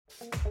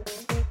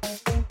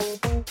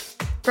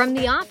From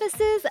the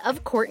offices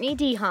of Courtney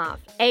Dehoff,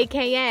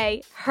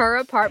 a.k.a. Her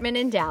Apartment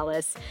in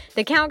Dallas,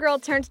 the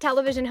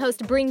Cowgirl-turned-television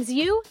host brings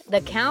you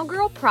the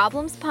Cowgirl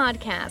Problems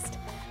Podcast.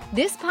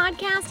 This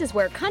podcast is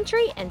where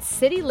country and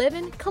city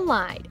living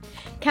collide.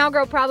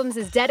 Cowgirl Problems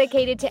is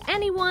dedicated to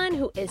anyone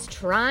who is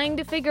trying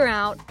to figure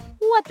out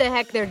what the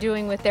heck they're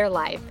doing with their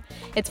life.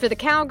 It's for the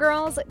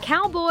cowgirls,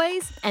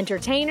 cowboys,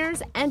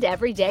 entertainers, and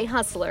everyday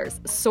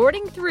hustlers,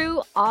 sorting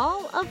through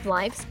all of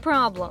life's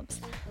problems.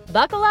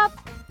 Buckle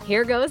up.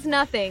 Here goes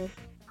nothing.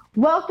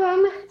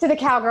 Welcome to the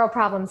Cowgirl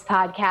Problems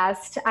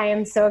Podcast. I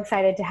am so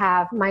excited to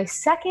have my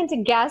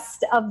second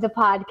guest of the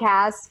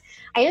podcast.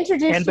 I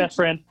introduced and best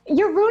friend.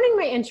 You're ruining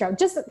my intro.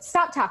 Just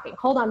stop talking.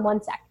 Hold on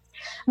one second.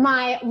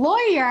 My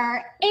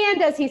lawyer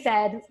and, as he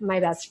said, my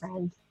best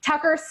friend,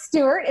 Tucker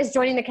Stewart, is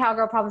joining the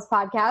Cowgirl Problems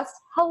Podcast.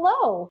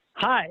 Hello.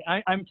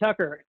 Hi, I'm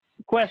Tucker.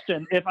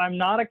 Question: if I'm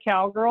not a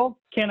cowgirl,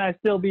 can I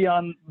still be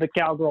on the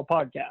Cowgirl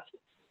Podcast?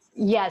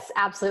 Yes,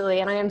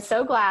 absolutely. And I am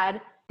so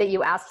glad that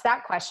you asked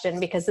that question,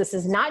 because this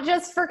is not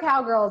just for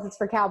cowgirls, it's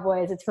for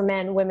cowboys, it's for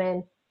men,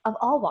 women of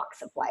all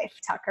walks of life,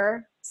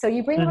 Tucker. So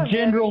you bring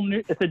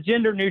it's a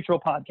gender neutral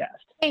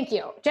podcast. Thank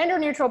you. Gender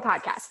neutral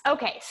podcast.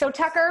 Okay. So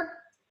Tucker,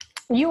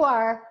 you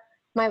are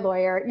my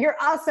lawyer. You're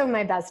also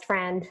my best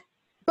friend,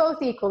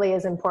 both equally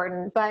as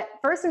important. But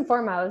first and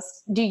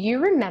foremost, do you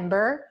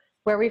remember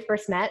where we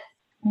first met?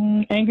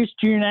 Angus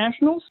Junior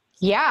Nationals.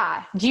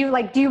 Yeah. Do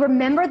you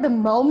remember the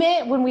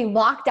moment when we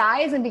locked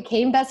eyes and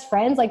became best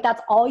friends? Like,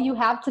 that's all you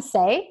have to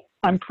say?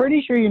 I'm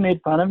pretty sure you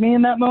made fun of me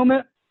in that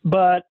moment,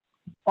 but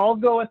I'll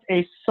go with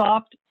a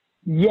soft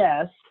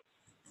yes.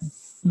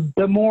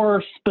 The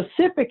more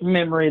specific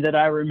memory that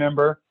I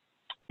remember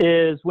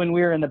is when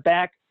we were in the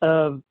back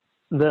of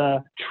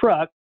the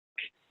truck,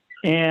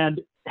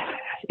 and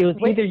it was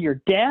either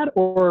your dad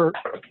or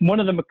one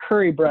of the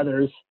McCurry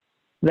brothers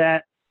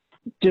that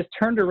just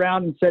turned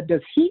around and said,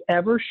 "Does he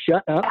ever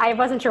shut up?" I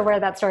wasn't sure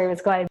where that story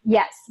was going.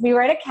 Yes, we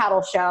were at a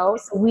cattle show.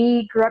 So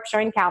we grew up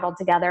showing cattle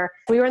together.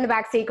 We were in the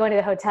back seat going to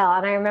the hotel,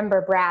 and I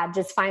remember Brad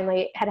just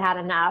finally had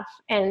enough.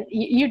 And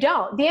you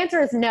don't. The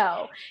answer is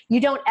no. You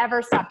don't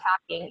ever stop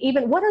talking.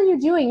 Even, what are you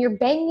doing? You're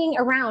banging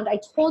around. I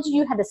told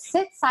you had to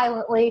sit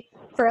silently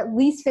for at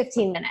least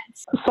 15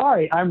 minutes.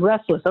 Sorry, I'm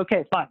restless.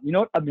 Okay, fine. You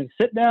know what? I'm going to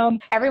sit down.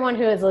 Everyone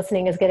who is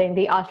listening is getting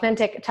the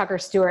authentic Tucker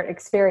Stewart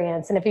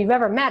experience. And if you've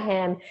ever met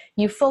him,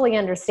 you fully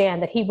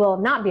understand that he will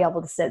not be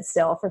able to sit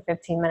still for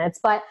 15 minutes.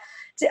 But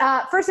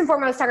first and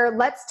foremost, Tucker,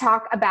 let's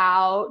talk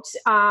about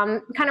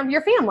kind of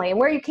your family and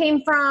where you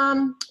came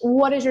from.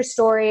 What is your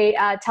story?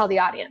 Tell the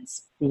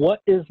audience. What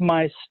is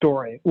my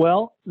story?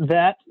 Well,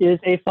 that is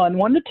a fun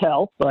one to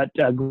tell, but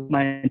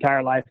my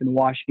entire life in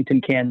Washington,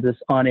 Kansas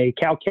on a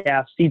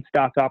cow-calf seed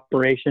stock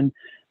operation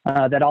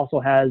that also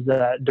has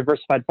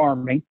diversified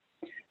farming.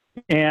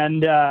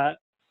 And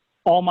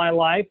all my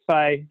life,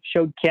 I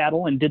showed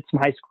cattle and did some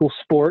high school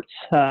sports,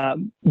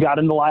 got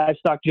into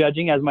livestock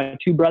judging as my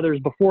two brothers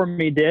before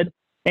me did,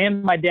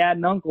 and my dad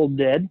and uncle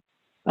did.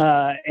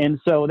 And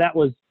so that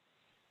was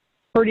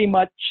pretty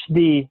much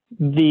the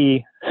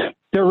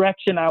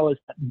direction I was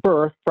at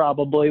birth,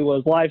 probably,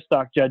 was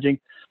livestock judging.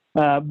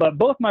 But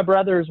both my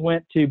brothers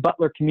went to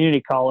Butler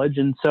Community College.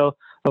 And so,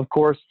 of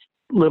course,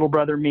 little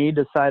brother me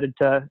decided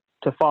to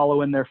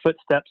follow in their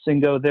footsteps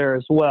and go there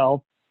as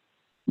well.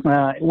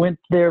 Went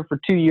there for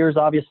 2 years.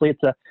 Obviously,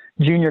 it's a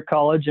junior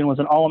college, and was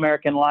an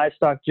All-American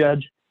livestock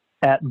judge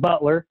at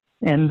Butler.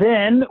 And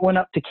then went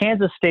up to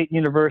Kansas State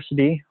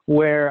University,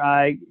 where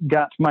I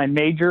got my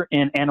major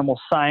in animal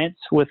science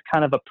with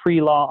kind of a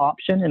pre-law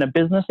option and a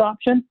business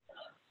option.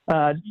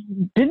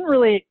 Didn't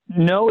really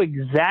know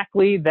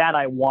exactly that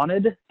I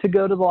wanted to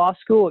go to law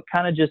school. It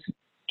kind of just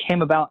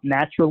came about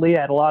naturally.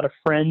 I had a lot of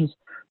friends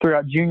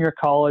throughout junior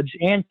college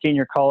and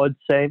senior college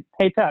say,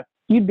 "Hey, Tuck,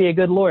 you'd be a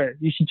good lawyer.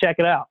 You should check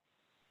it out."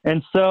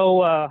 And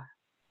so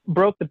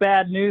broke the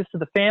bad news to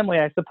the family,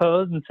 I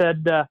suppose, and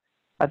said,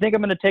 I think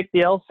I'm going to take the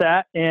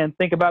LSAT and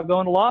think about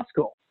going to law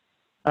school.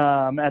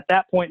 At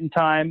that point in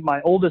time, my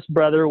oldest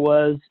brother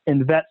was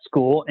in vet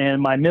school,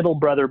 and my middle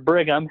brother,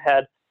 Brigham,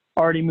 had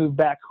already moved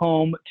back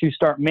home to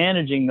start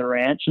managing the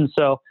ranch. And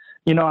so,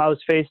 I was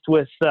faced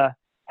with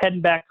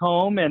heading back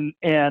home and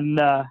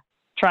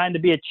trying to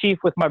be a chief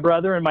with my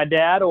brother and my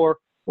dad, or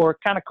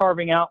kind of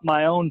carving out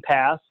my own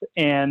path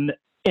and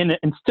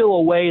instill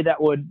a way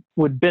that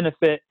would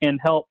benefit and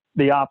help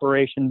the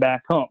operation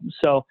back home.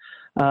 So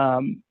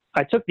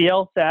I took the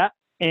LSAT,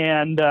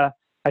 and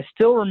I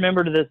still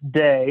remember to this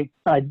day,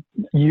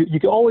 you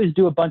can always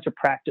do a bunch of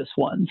practice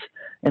ones.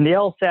 And the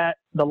LSAT,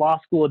 the law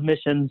school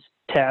admissions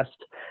test,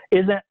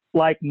 isn't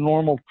like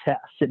normal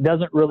tests. It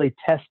doesn't really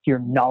test your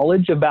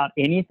knowledge about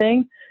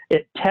anything.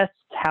 It tests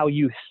how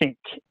you think.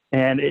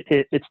 And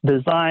it's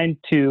designed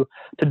to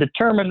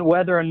determine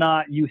whether or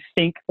not you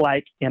think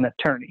like an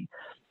attorney.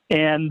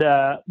 And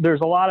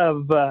there's a lot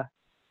of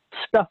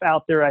stuff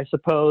out there, I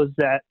suppose,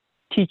 that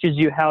teaches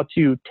you how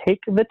to take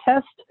the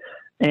test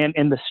and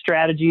the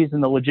strategies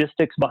and the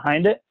logistics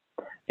behind it.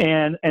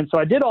 And so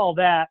I did all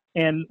that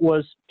and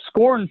was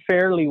scoring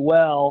fairly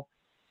well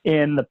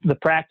in the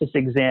practice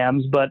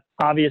exams, but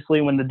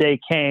obviously when the day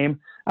came,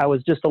 I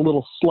was just a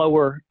little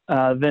slower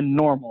than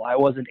normal. I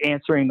wasn't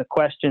answering the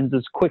questions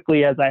as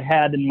quickly as I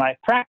had in my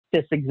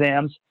practice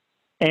exams,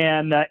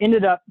 and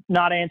ended up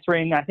not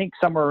answering, I think,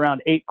 somewhere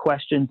around 8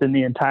 questions in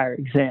the entire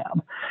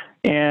exam.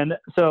 And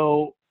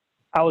so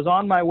I was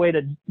on my way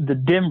to the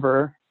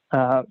Denver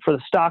for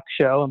the stock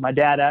show, and my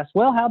dad asked,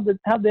 well, how'd the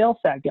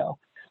LSAT go?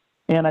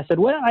 And I said,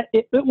 well,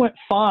 it went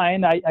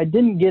fine. I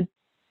didn't get,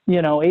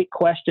 8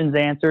 questions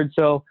answered.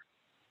 So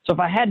if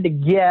I had to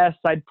guess,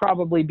 I'd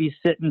probably be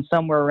sitting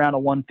somewhere around a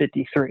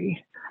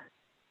 153.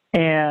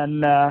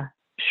 And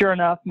sure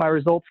enough, my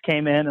results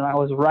came in, and I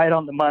was right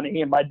on the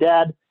money. And my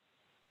dad's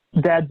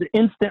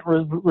instant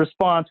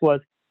response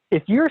was,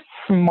 if you're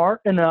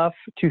smart enough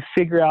to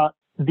figure out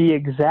the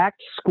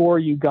exact score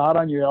you got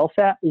on your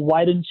LSAT,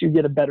 why didn't you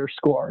get a better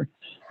score?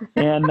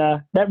 And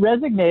that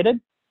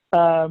resonated,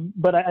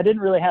 but I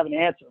didn't really have an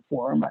answer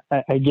for him.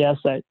 I guess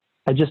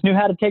I just knew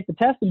how to take the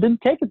test and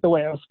didn't take it the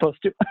way I was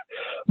supposed to.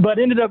 But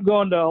ended up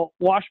going to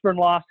Washburn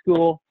Law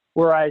School,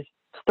 where I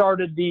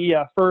started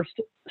the first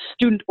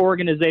student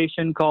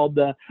organization called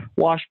the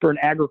Washburn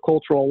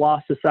Agricultural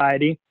Law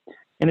Society.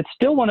 And it's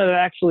still one of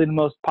the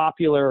most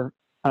popular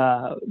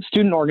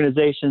student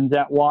organizations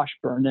at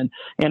Washburn,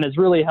 and has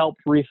really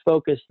helped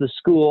refocus the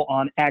school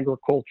on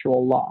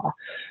agricultural law.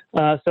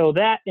 So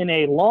that, in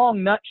a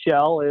long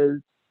nutshell,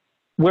 is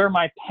where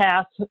my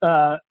path,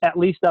 at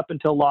least up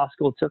until law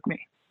school, took me.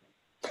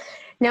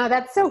 No,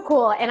 that's so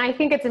cool. And I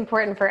think it's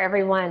important for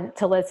everyone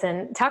to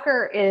listen.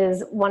 Tucker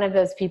is one of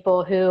those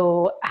people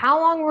who, how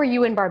long were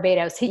you in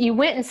Barbados? You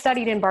went and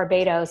studied in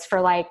Barbados for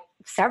like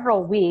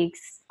several weeks.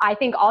 I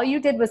think all you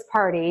did was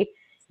party.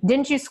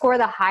 Didn't you score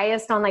the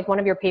highest on like one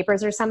of your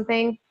papers or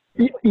something?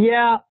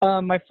 Yeah.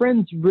 My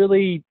friends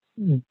really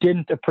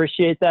didn't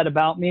appreciate that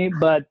about me,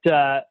 but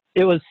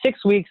it was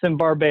 6 weeks in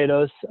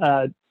Barbados,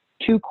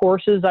 2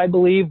 courses, I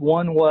believe.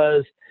 One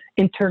was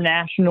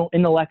international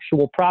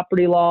intellectual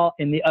property law,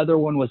 and the other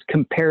one was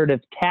comparative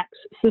tax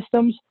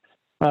systems.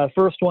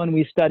 First one,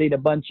 we studied a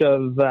bunch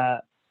of,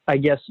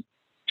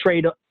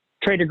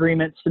 trade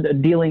agreements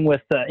dealing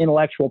with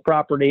intellectual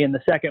property, and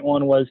the second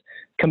one was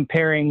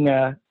comparing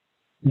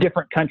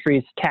different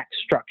countries' tax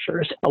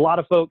structures. A lot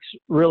of folks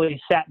really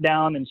sat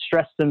down and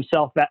stressed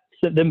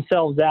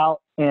themselves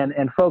out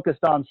and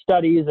focused on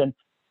studies. And,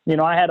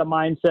 I had a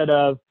mindset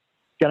of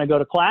going to go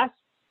to class.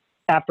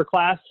 After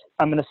class,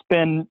 I'm going to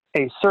spend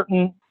a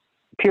certain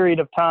period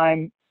of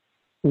time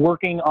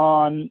working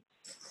on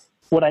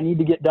what I need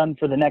to get done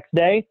for the next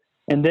day.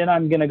 And then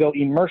I'm going to go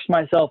immerse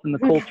myself in the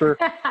culture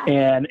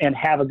and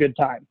have a good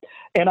time.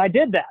 And I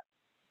did that.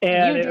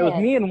 And it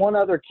was me and one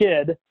other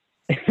kid.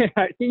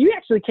 You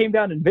actually came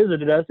down and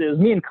visited us. It was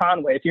me and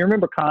Conway. If you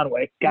remember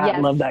Conway, God, yes. I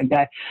love that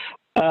guy.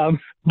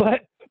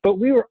 But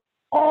we were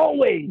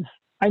always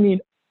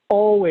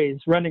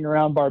running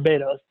around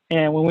Barbados.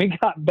 And when we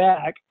got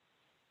back,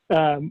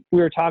 we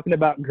were talking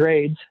about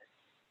grades,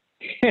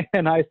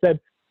 and I said,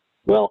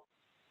 well,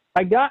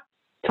 I got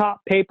top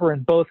paper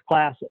in both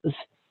classes.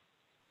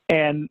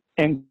 And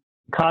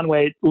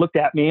Conway looked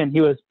at me, and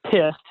he was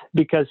pissed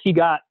because he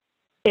got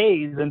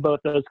A's in both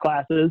those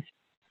classes,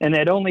 and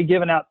they'd only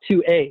given out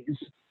 2 A's.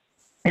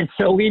 And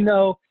so we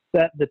know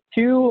that the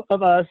 2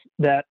 of us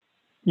that,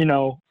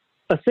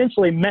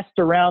 essentially messed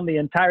around the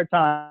entire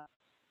time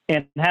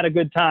and had a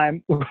good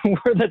time were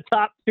the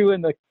top 2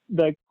 in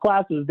the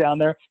classes down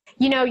there.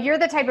 You're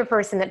the type of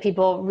person that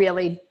people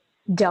really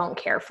don't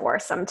care for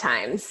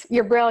sometimes.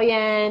 You're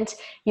brilliant.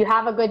 You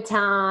have a good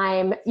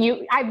time.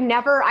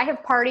 I have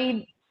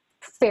partied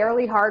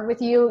fairly hard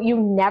with you. You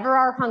never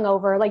are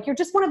hungover. Like, you're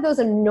just one of those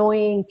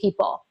annoying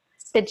people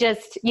that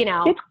just,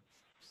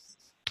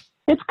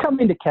 It's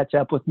coming to catch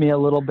up with me a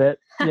little bit.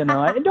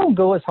 I don't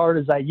go as hard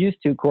as I used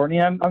to,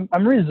 Courtney.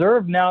 I'm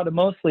reserved now to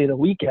mostly the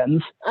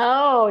weekends.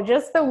 Oh,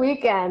 just the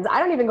weekends. I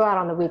don't even go out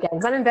on the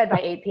weekends. I'm in bed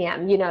by 8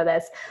 p.m. You know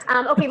this.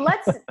 Okay,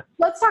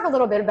 let's talk a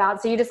little bit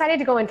about, so you decided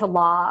to go into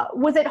law.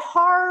 Was it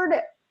hard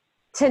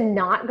to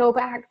not go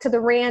back to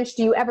the ranch?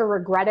 Do you ever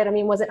regret it? I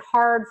mean, was it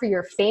hard for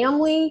your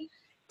family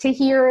to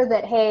hear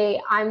that, hey,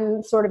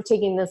 I'm sort of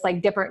taking this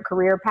like different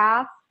career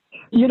path?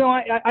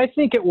 I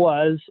think it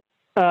was.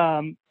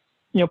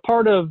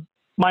 Part of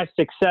my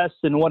success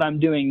in what I'm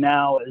doing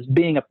now is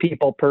being a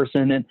people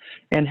person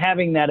and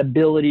having that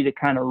ability to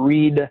kind of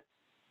read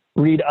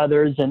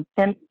others.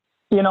 And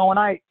when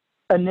I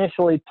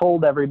initially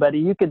told everybody,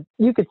 you could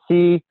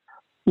see,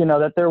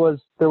 that there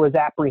was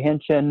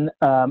apprehension.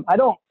 I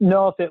don't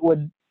know if it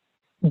would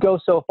go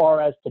so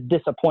far as to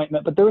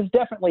disappointment, but there was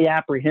definitely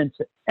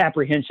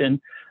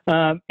apprehension.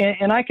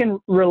 And I can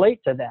relate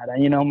to that.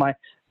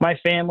 My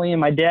family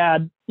and my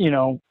dad,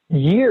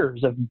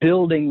 years of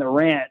building the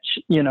ranch,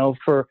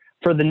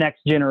 for the next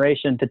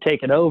generation to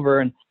take it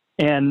over.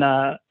 And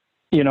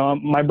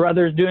my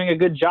brother's doing a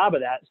good job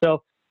of that.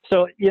 So,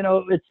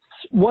 it's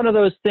one of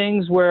those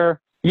things where,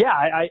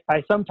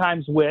 I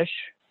sometimes wish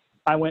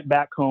I went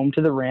back home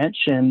to the ranch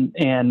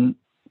and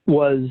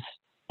was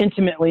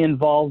intimately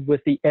involved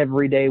with the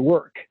everyday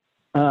work.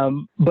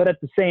 But at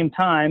the same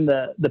time,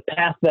 the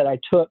path that I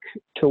took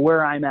to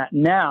where I'm at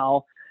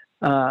now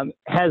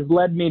has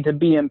led me to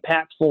be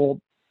impactful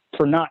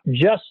for not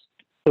just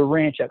the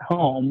ranch at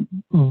home,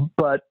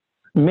 but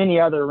many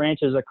other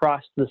ranches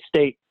across the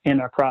state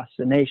and across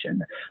the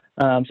nation.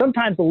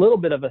 Sometimes a little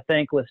bit of a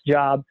thankless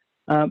job,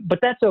 but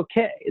that's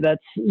okay.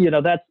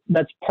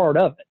 That's part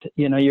of it.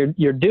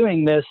 You're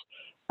doing this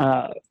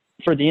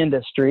for the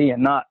industry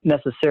and not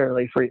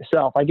necessarily for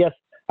yourself. I guess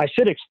I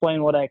should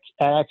explain what I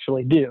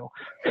actually do.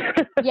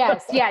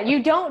 Yes. Yeah.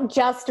 You don't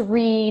just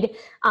read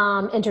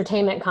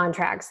entertainment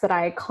contracts that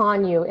I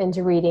con you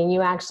into reading.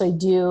 You actually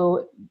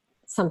do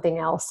something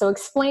else. So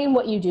explain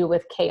what you do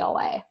with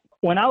KLA.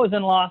 When I was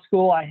in law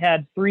school, I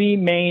had two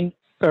main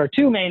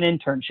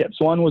internships.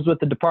 One was with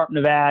the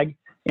Department of Ag,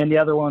 and the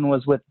other one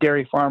was with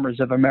Dairy Farmers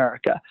of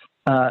America.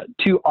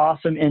 Two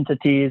awesome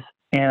entities,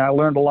 and I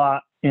learned a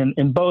lot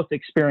in both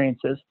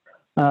experiences.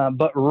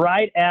 But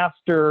right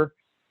after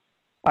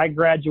I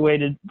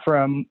graduated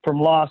from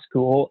law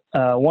school,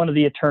 one of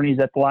the attorneys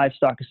at the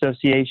Livestock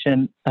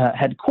Association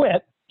had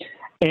quit,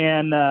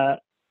 and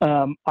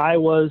I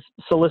was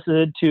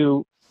solicited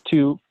to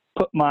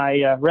put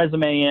my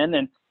resume in,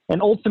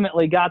 and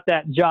ultimately got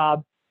that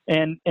job.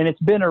 And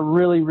it's been a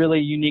really, really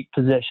unique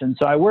position.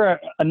 So I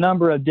wear a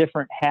number of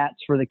different hats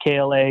for the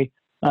KLA,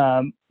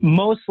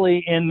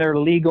 mostly in their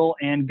legal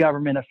and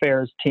government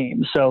affairs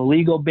team. So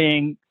legal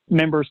being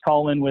members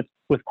call in with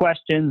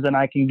questions and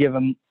I can give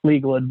them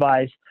legal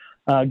advice.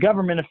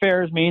 Government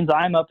affairs means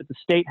I'm up at the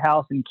State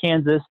House in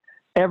Kansas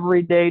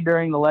every day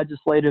during the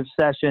legislative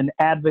session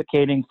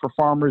advocating for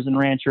farmers and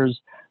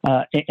ranchers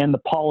and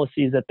the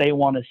policies that they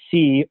want to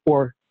see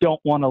or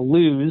don't want to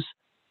lose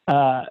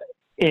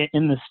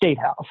in the State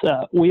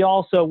House. We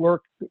also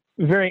work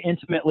very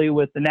intimately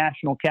with the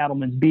National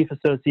Cattlemen's Beef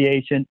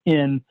Association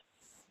in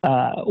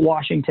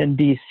Washington,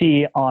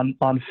 D.C.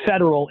 on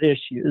federal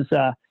issues.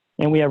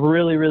 And we have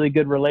really, really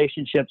good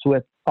relationships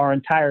with our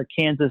entire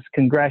Kansas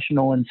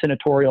congressional and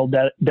senatorial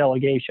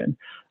delegation.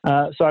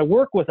 So I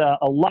work with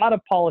a lot of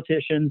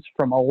politicians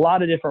from a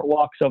lot of different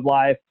walks of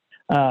life,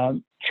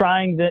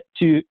 trying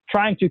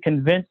to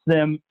convince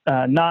them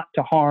not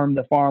to harm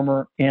the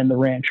farmer and the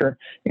rancher,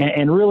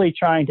 and really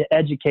trying to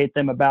educate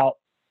them about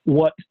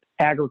what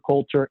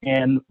agriculture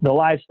and the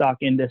livestock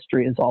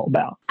industry is all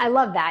about. I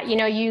love that.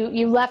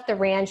 You left the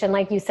ranch, and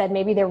like you said,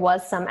 maybe there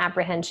was some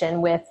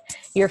apprehension with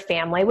your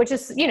family, which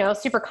is,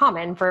 super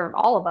common for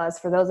all of us,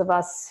 for those of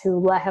us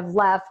who have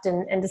left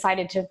and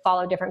decided to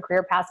follow different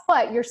career paths,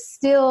 but you're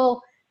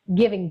still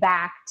giving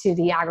back to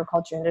the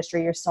agriculture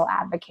industry. You're still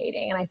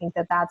advocating. And I think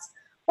that that's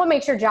what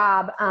makes your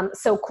job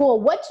so cool.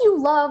 What do you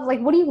love?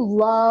 What do you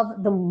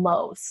love the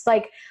most?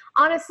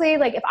 Honestly,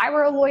 if I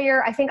were a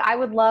lawyer, I think I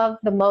would love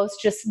the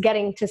most just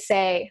getting to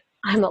say,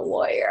 I'm a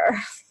lawyer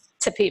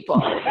to people.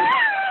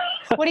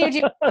 What do you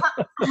do?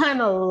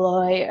 I'm a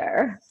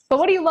lawyer. But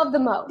what do you love the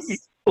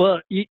most? Well,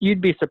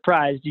 you'd be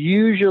surprised.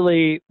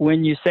 Usually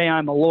when you say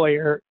I'm a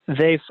lawyer,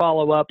 they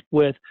follow up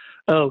with,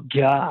 oh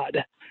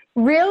God.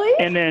 Really?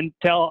 And then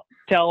tell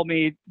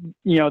me,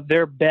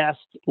 their best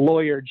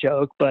lawyer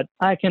joke, but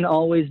I can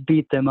always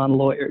beat them on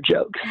lawyer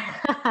jokes.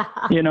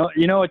 You know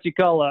what you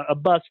call a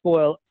bus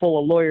full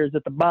of lawyers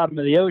at the bottom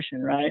of the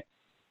ocean, right?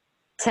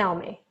 Tell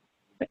me.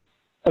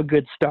 A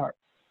good start.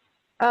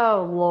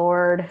 Oh,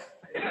 Lord.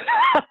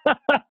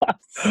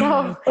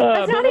 So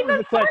that's not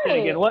even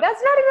funny.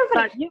 That's not even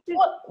funny.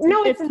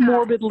 No, it's not.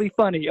 Morbidly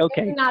funny.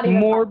 Okay. It's not even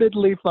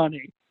morbidly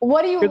funny.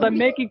 What do you? Because I'm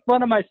making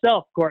fun of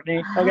myself,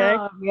 Courtney. Okay.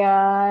 Oh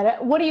God.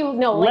 What do you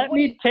know? Let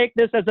me take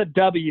this as a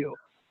W.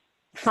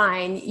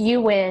 Fine, you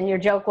win. Your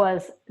joke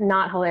was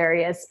not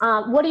hilarious.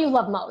 What do you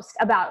love most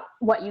about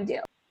what you do?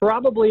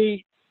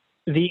 Probably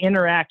the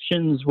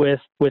interactions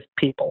with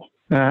people.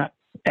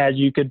 As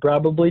you could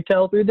probably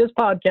tell through this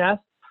podcast,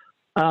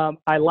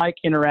 I like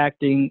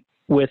interacting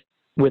with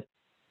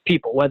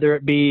people, whether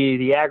it be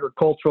the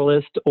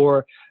agriculturalist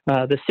or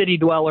the city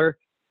dweller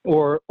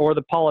or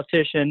the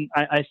politician.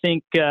 I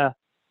think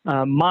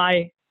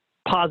my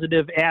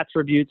positive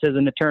attributes as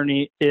an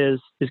attorney is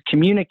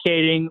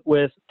communicating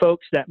with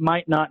folks that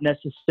might not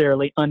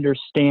necessarily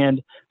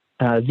understand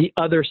the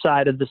other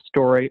side of the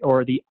story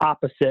or the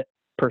opposite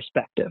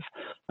perspective.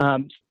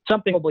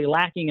 Something probably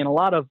lacking in a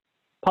lot of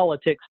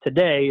politics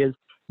today is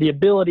the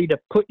ability to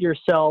put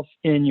yourself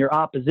in your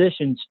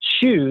opposition's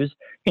shoes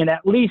and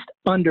at least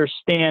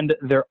understand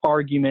their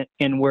argument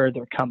and where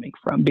they're coming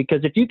from.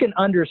 Because if you can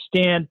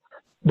understand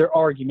their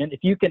argument,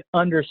 if you can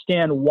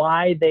understand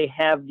why they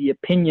have the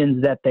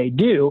opinions that they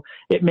do,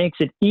 it makes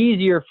it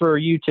easier for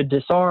you to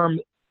disarm,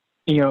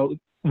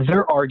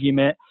 their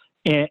argument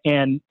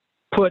and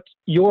put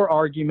your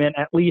argument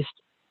at least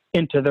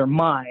into their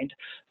mind,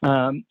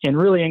 and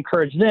really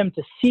encourage them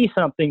to see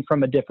something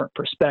from a different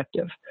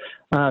perspective.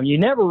 You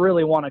never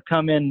really want to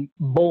come in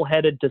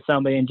bullheaded to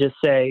somebody and just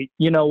say,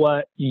 you know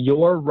what,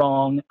 you're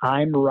wrong,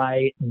 I'm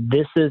right,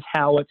 this is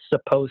how it's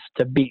supposed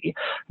to be.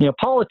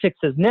 Politics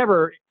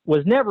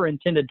was never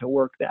intended to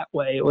work that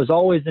way. It was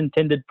always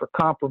intended for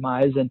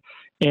compromise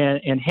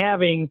and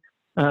having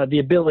the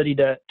ability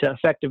to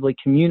effectively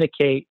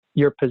communicate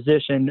your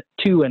position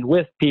to and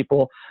with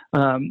people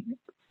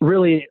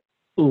really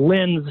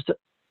lends,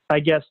 I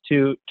guess,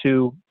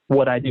 to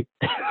what I do.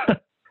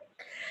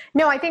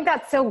 No, I think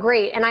that's so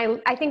great. And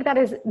I think that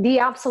is the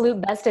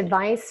absolute best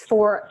advice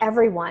for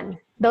everyone.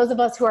 Those of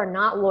us who are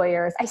not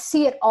lawyers, I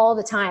see it all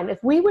the time.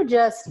 If we would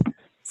just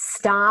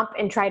stop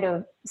and try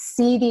to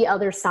see the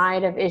other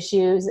side of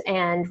issues,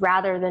 and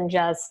rather than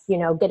just,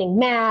 getting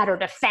mad or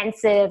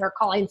defensive or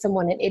calling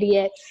someone an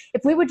idiot,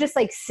 if we would just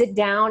like sit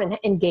down and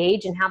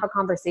engage and have a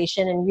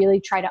conversation and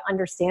really try to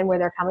understand where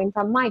they're coming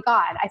from, my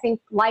God, I think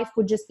life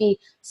would just be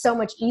so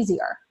much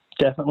easier.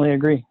 Definitely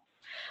agree.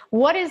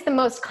 What is the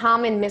most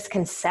common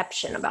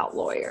misconception about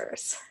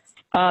lawyers?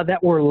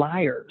 That we're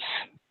liars.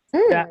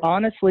 That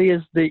honestly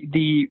is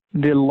the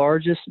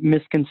largest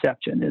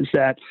misconception, is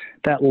that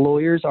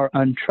lawyers are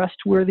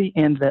untrustworthy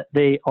and that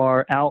they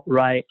are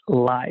outright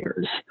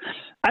liars.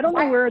 I don't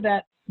know where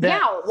that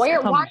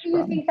why do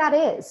you think that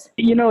is?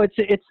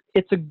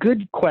 It's a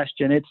good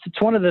question. It's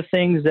one of the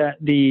things that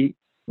the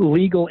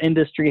legal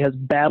industry has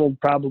battled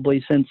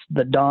probably since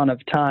the dawn of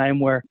time,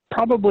 where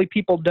probably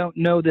people don't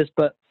know this,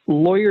 but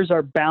lawyers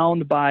are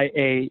bound by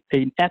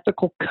an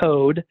ethical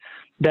code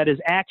that is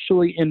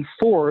actually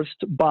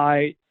enforced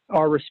by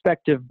our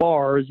respective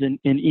bars in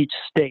each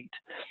state.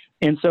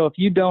 And so if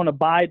you don't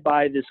abide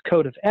by this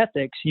code of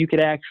ethics, you could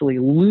actually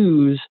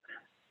lose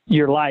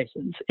your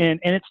license. And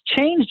it's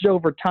changed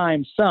over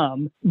time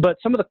some, but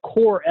some of the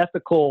core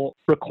ethical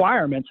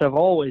requirements have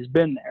always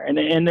been there.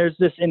 And there's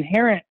this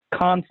inherent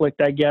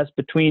conflict, I guess,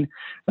 between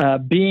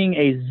being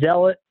a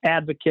zealot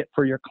advocate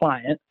for your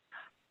client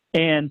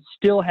and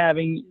still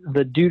having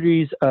the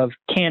duties of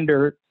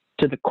candor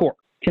to the court.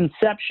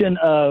 Conception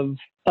of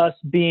us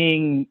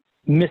being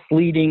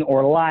misleading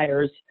or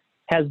liars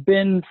has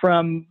been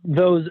from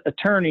those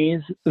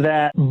attorneys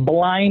that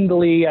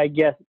blindly, I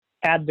guess,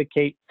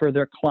 advocate for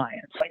their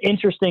clients.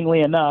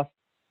 Interestingly enough,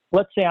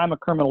 let's say I'm a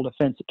criminal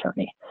defense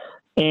attorney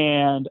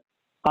and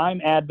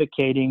I'm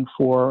advocating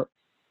for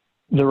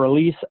the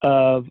release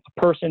of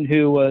a person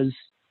who was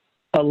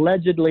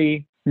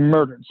allegedly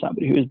murdered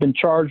somebody, who has been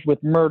charged with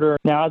murder.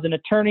 Now, as an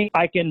attorney,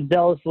 I can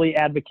zealously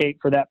advocate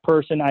for that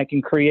person. I can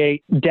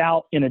create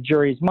doubt in a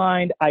jury's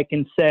mind. I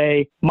can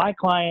say, my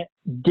client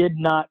did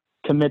not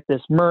commit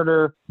this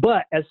murder.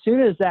 But as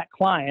soon as that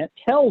client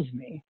tells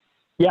me,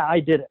 yeah, I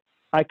did it,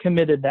 I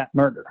committed that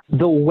murder,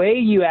 the way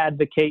you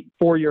advocate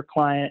for your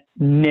client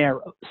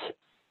narrows.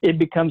 It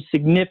becomes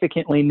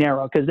significantly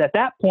narrow, because at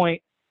that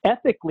point,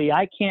 ethically,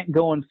 I can't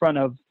go in front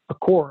of a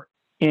court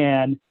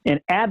and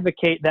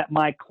advocate that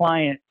my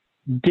client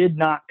did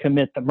not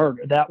commit the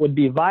murder. That would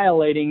be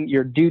violating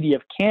your duty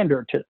of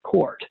candor to the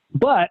court.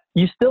 But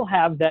you still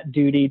have that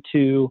duty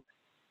to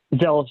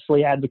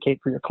zealously advocate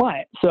for your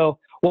client. So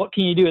what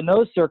can you do in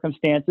those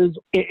circumstances?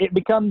 It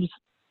becomes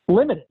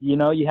limited. You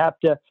have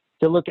to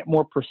look at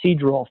more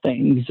procedural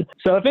things.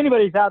 So if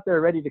anybody's out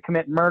there ready to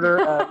commit murder,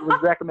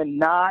 would recommend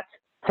not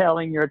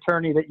telling your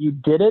attorney that you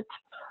did it,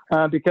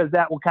 because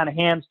that will kind of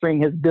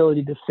hamstring his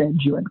ability to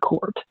defend you in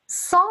court.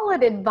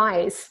 Solid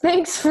advice.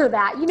 Thanks for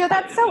that.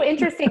 That's so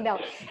interesting, though.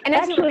 And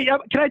actually,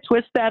 can I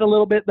twist that a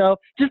little bit, though?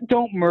 Just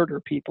don't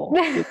murder people.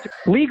 It's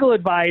legal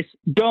advice,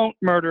 don't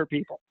murder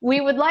people. We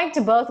would like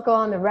to both go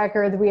on the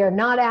record. We are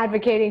not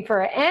advocating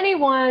for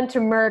anyone to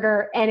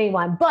murder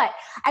anyone. But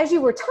as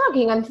you were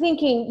talking, I'm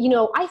thinking,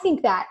 I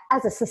think that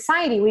as a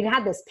society, we've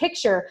had this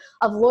picture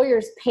of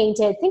lawyers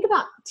painted. Think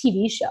about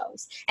TV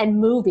shows and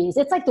movies.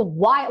 It's like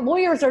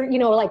lawyers are,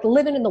 like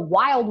living in the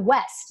Wild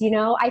West.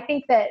 I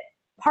think that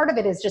part of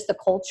it is just the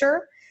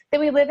culture that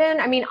we live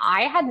in. I mean,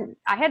 I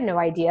had no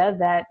idea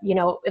that,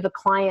 if a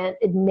client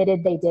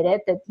admitted they did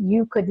it, that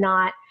you could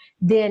not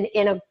then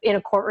in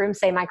a courtroom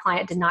say my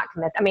client did not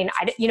commit. I mean,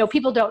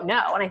 people don't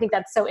know. And I think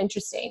that's so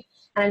interesting.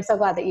 And I'm so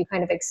glad that you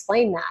kind of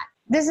explained that.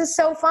 This is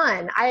so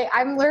fun.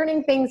 I'm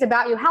learning things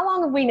about you. How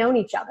long have we known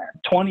each other?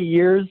 20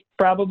 years,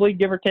 probably,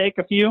 give or take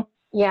a few.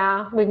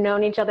 Yeah, we've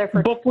known each other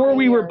for before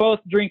we were both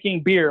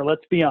drinking beer,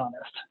 let's be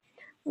honest.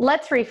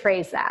 Let's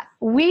rephrase that.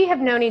 We have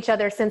known each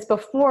other since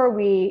before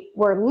we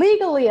were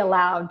legally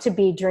allowed to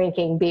be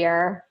drinking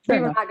beer. We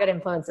were not good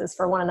influences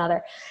for one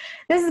another.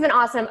 This has been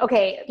awesome.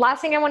 Okay,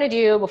 last thing I want to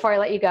do before I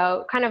let you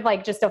go, kind of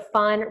like just a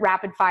fun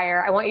rapid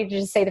fire. I want you to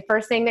just say the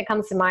first thing that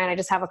comes to mind. I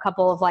just have a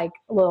couple of like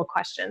little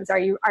questions. Are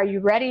you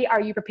ready?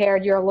 Are you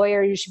prepared? You're a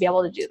lawyer. You should be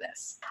able to do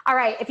this. All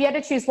right. If you had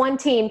to choose one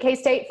team,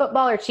 K-State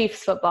football or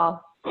Chiefs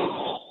football?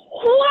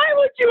 Why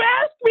would you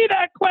ask me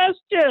that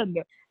question?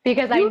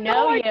 Because I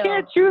know I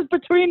can't choose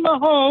between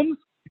Mahomes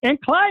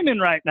and Kleiman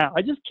right now.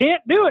 I just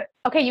can't do it.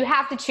 Okay, you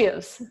have to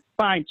choose.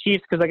 Fine,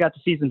 Chiefs, because I got the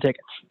season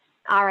tickets.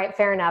 All right,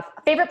 fair enough.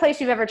 Favorite place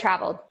you've ever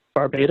traveled?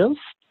 Barbados.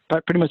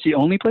 Pretty much the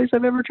only place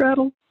I've ever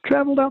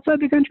traveled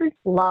outside the country.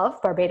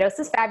 Love. Barbados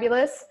is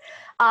fabulous.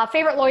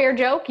 Favorite lawyer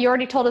joke? You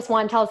already told us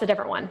one. Tell us a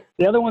different one.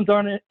 The other ones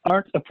aren't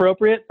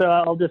appropriate, so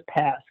I'll just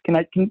pass.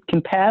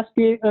 Can pass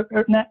be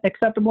an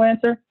acceptable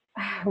answer?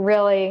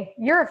 Really?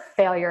 You're a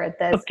failure at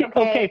this.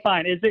 Okay,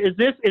 fine. Is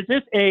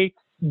this a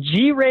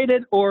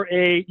G-rated or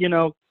a,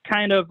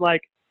 kind of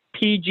like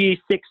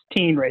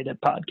PG-16 rated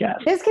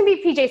podcast. This can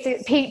be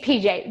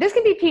PJ. This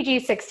can be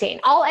PG-16.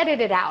 I'll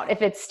edit it out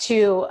if it's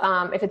too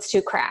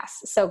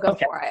crass. So go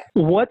for it.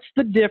 What's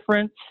the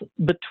difference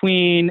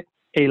between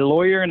a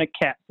lawyer and a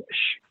catfish?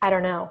 I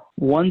don't know.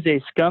 One's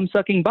a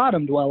scum-sucking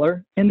bottom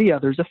dweller, and the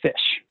other's a fish.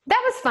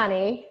 That was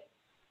funny.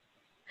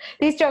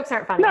 These jokes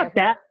aren't funny. Not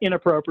that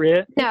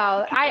inappropriate.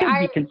 No, I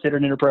be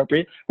considered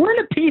inappropriate. We're in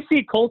a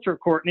PC culture,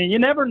 Courtney. You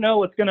never know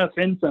what's going to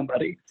offend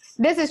somebody.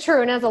 This is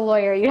true, and as a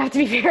lawyer, you have to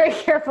be very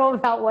careful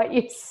about what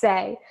you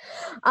say.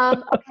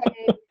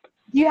 Okay.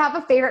 Do you have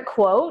a favorite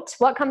quote?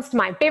 What comes to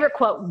mind? Favorite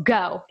quote?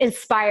 Go.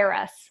 Inspire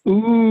us.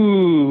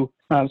 Ooh.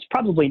 It's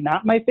probably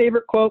not my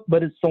favorite quote,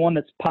 but it's the one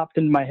that's popped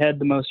into my head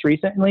the most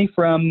recently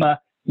from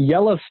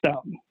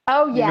Yellowstone.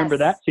 Oh, yes. Remember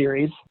that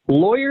series?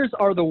 Lawyers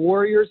are the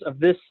warriors of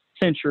this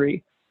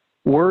century.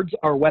 Words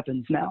are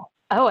weapons now.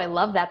 Oh, I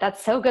love that.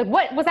 That's so good.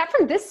 What was that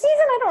from this season?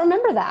 I don't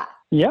remember that.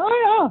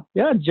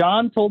 Yeah.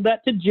 John told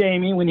that to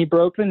Jamie when he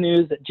broke the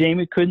news that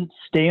Jamie couldn't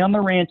stay on the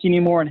ranch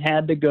anymore and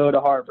had to go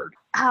to Harvard.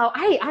 Oh,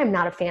 I'm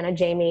not a fan of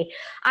Jamie.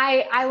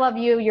 I love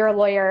you. You're a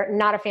lawyer.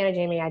 Not a fan of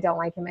Jamie. I don't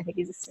like him. I think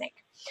he's a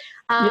snake.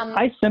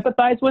 I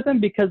sympathize with him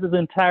because his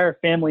entire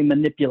family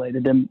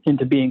manipulated him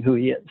into being who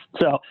he is.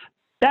 So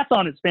that's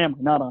on his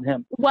family, not on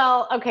him.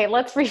 Well, okay,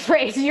 let's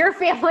rephrase. Your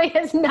family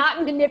has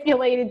not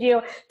manipulated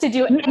you to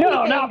do anything.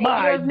 No, not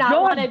mine.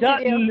 John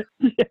Dutton.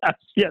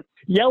 Yes.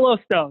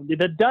 Yellowstone.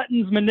 The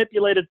Duttons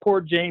manipulated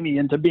poor Jamie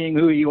into being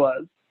who he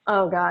was.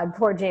 Oh, God.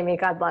 Poor Jamie.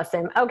 God bless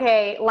him.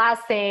 Okay,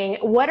 last thing.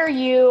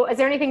 Is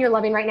there anything you're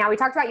loving right now? We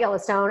talked about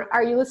Yellowstone.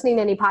 Are you listening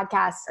to any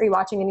podcasts? Are you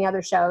watching any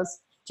other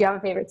shows? Do you have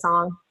a favorite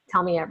song?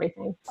 Tell me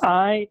everything.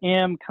 I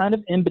am kind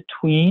of in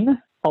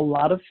between a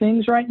lot of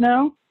things right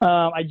now.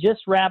 I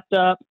just wrapped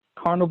up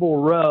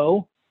Carnival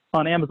Row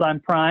on Amazon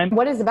Prime.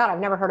 What is it about? I've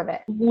never heard of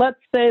it. Let's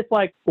say it's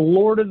like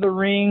Lord of the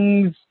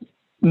Rings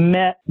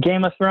met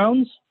Game of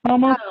Thrones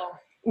almost.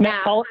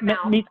 Oh,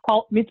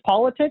 meets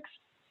politics.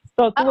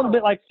 So it's a little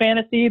bit like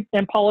fantasy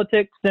and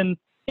politics and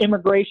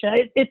immigration.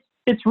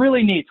 It's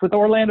really neat. With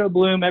Orlando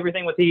Bloom,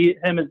 everything with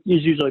him is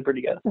usually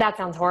pretty good. That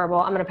sounds horrible.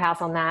 I'm going to pass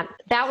on that.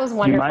 That was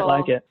wonderful. You might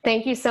like it.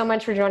 Thank you so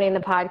much for joining the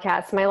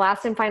podcast. My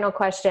last and final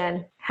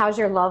question. How's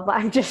your love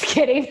life? I'm just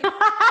kidding.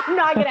 I'm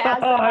not going to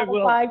ask that on the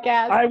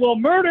podcast. I will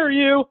murder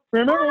you.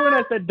 Remember when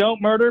I said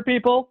don't murder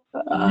people?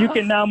 You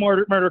can now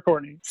murder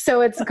Courtney.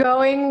 So it's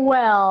going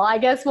well. I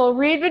guess we'll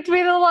read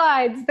between the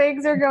lines.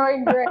 Things are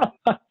going great.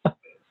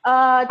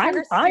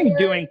 I'm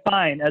doing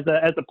fine as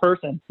a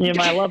person.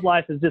 My love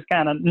life is just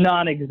kind of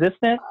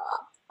non-existent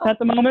at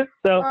the moment.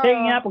 So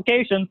taking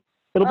applications,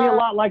 it'll be a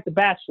lot like The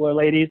Bachelor,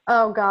 ladies.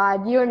 Oh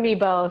God, you and me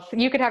both.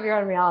 You could have your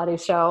own reality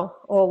show.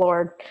 Oh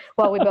Lord.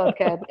 Well, we both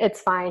could.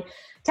 It's fine.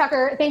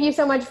 Tucker, thank you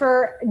so much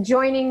for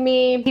joining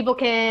me. People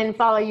can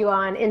follow you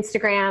on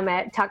Instagram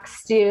at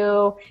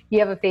TuckStew. You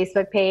have a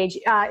Facebook page.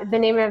 The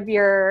name of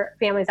your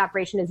family's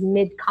operation is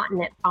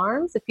Mid-Continent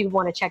Farms, if people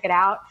want to check it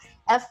out.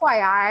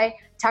 FYI,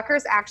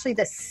 Tucker's actually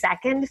the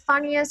second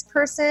funniest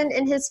person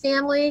in his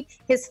family.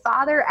 His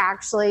father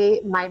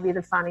actually might be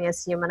the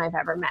funniest human I've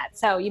ever met.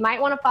 So you might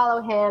want to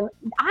follow him.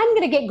 I'm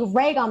going to get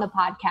Greg on the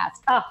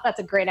podcast. Oh, that's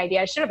a great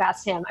idea. I should have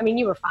asked him. I mean,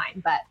 you were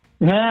fine, but.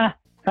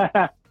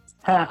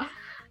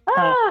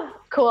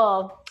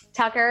 Cool.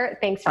 Tucker,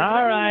 thanks for joining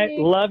All right. me.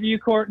 Love you,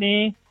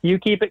 Courtney. You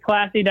keep it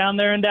classy down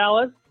there in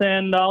Dallas,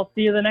 and I'll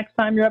see you the next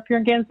time you're up here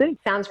in Kansas City.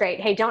 Sounds great.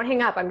 Hey, don't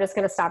hang up. I'm just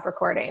going to stop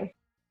recording.